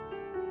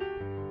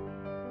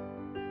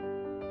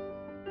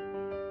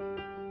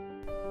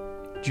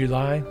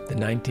July the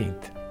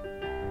 19th.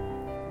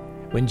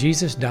 When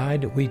Jesus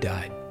died, we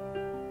died.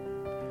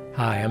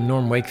 Hi, I'm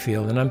Norm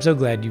Wakefield, and I'm so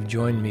glad you've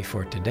joined me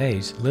for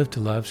today's Live to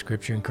Love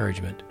Scripture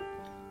Encouragement.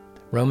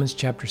 Romans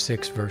chapter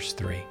 6, verse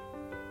 3.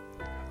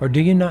 Or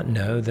do you not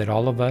know that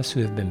all of us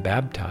who have been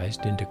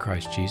baptized into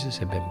Christ Jesus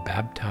have been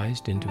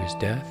baptized into his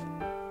death?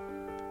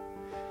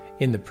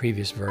 In the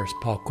previous verse,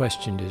 Paul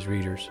questioned his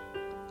readers,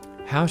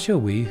 how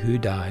shall we who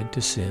died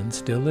to sin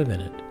still live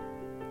in it?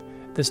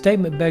 The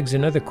statement begs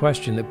another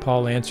question that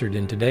Paul answered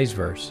in today's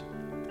verse.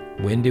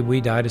 When did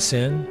we die to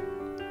sin?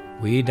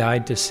 We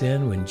died to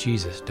sin when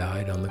Jesus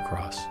died on the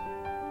cross.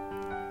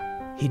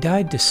 He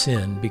died to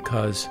sin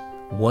because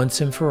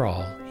once and for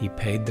all, he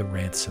paid the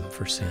ransom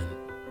for sin.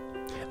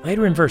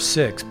 Later in verse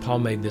 6, Paul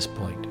made this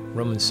point,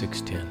 Romans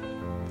 6:10.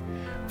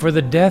 For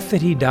the death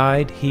that he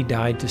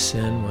died to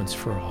sin once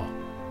for all.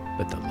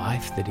 But the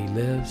life that he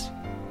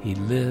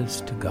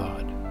lives to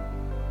God.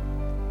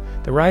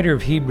 The writer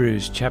of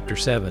Hebrews chapter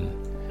 7,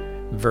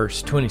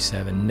 verse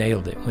 27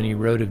 nailed it when he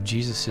wrote of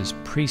Jesus'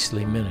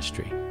 priestly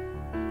ministry.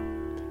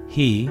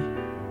 He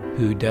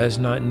who does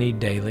not need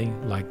daily,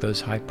 like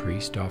those high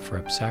priests, to offer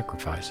up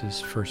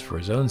sacrifices, first for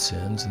his own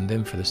sins and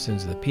then for the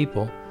sins of the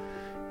people,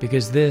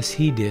 because this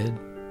he did,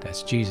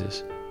 that's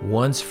Jesus,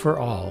 once for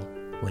all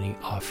when he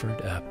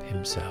offered up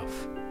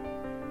himself.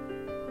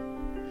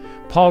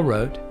 Paul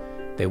wrote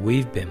that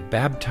we've been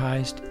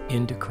baptized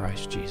into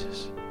Christ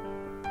Jesus.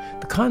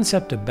 The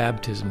concept of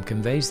baptism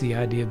conveys the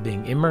idea of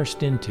being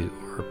immersed into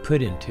or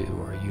put into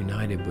or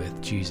united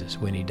with Jesus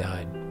when he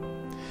died.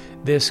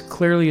 This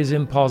clearly is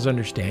in Paul's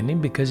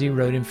understanding because he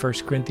wrote in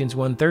 1 Corinthians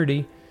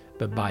 1:30,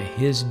 but by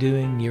his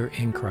doing you're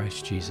in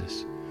Christ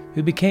Jesus,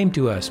 who became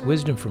to us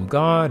wisdom from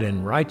God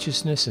and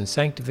righteousness and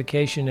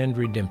sanctification and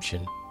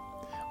redemption.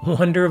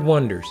 Wonder of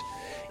wonders,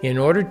 in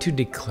order to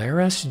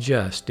declare us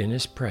just in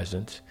his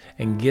presence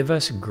and give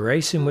us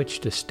grace in which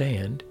to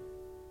stand,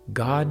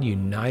 God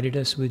united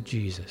us with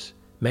Jesus,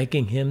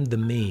 making him the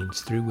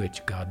means through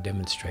which God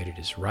demonstrated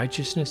his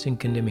righteousness in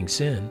condemning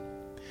sin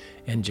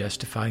and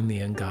justifying the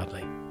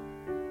ungodly.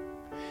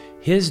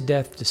 His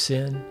death to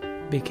sin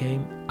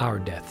became our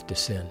death to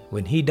sin.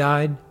 When he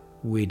died,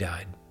 we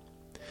died.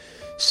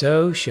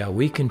 So shall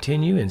we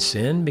continue in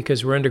sin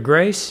because we're under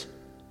grace?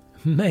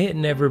 May it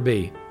never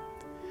be.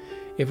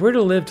 If we're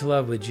to live to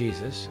love with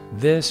Jesus,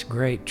 this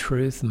great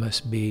truth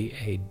must be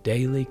a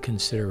daily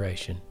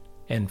consideration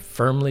and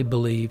firmly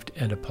believed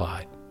and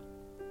applied.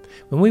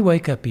 When we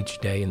wake up each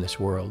day in this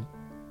world,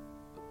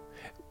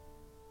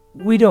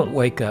 we don't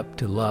wake up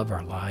to love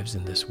our lives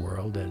in this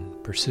world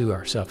and pursue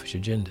our selfish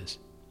agendas.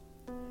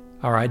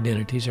 Our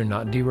identities are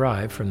not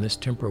derived from this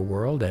temporal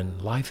world and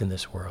life in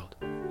this world.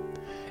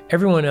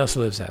 Everyone else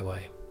lives that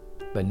way,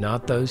 but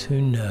not those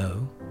who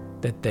know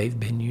that they've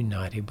been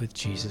united with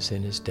Jesus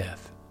in his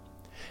death.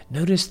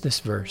 Notice this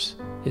verse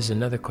is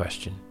another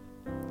question.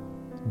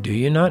 Do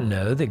you not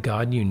know that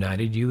God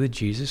united you with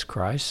Jesus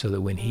Christ so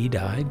that when he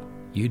died,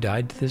 you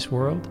died to this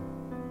world?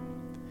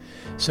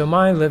 So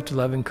my Live to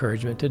Love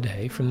encouragement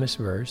today from this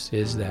verse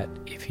is that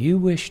if you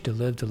wish to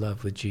live to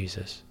love with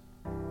Jesus,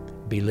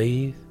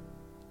 believe,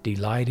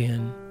 delight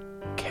in,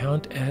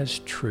 count as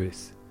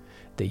truth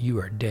that you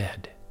are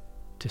dead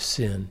to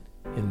sin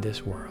in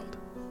this world.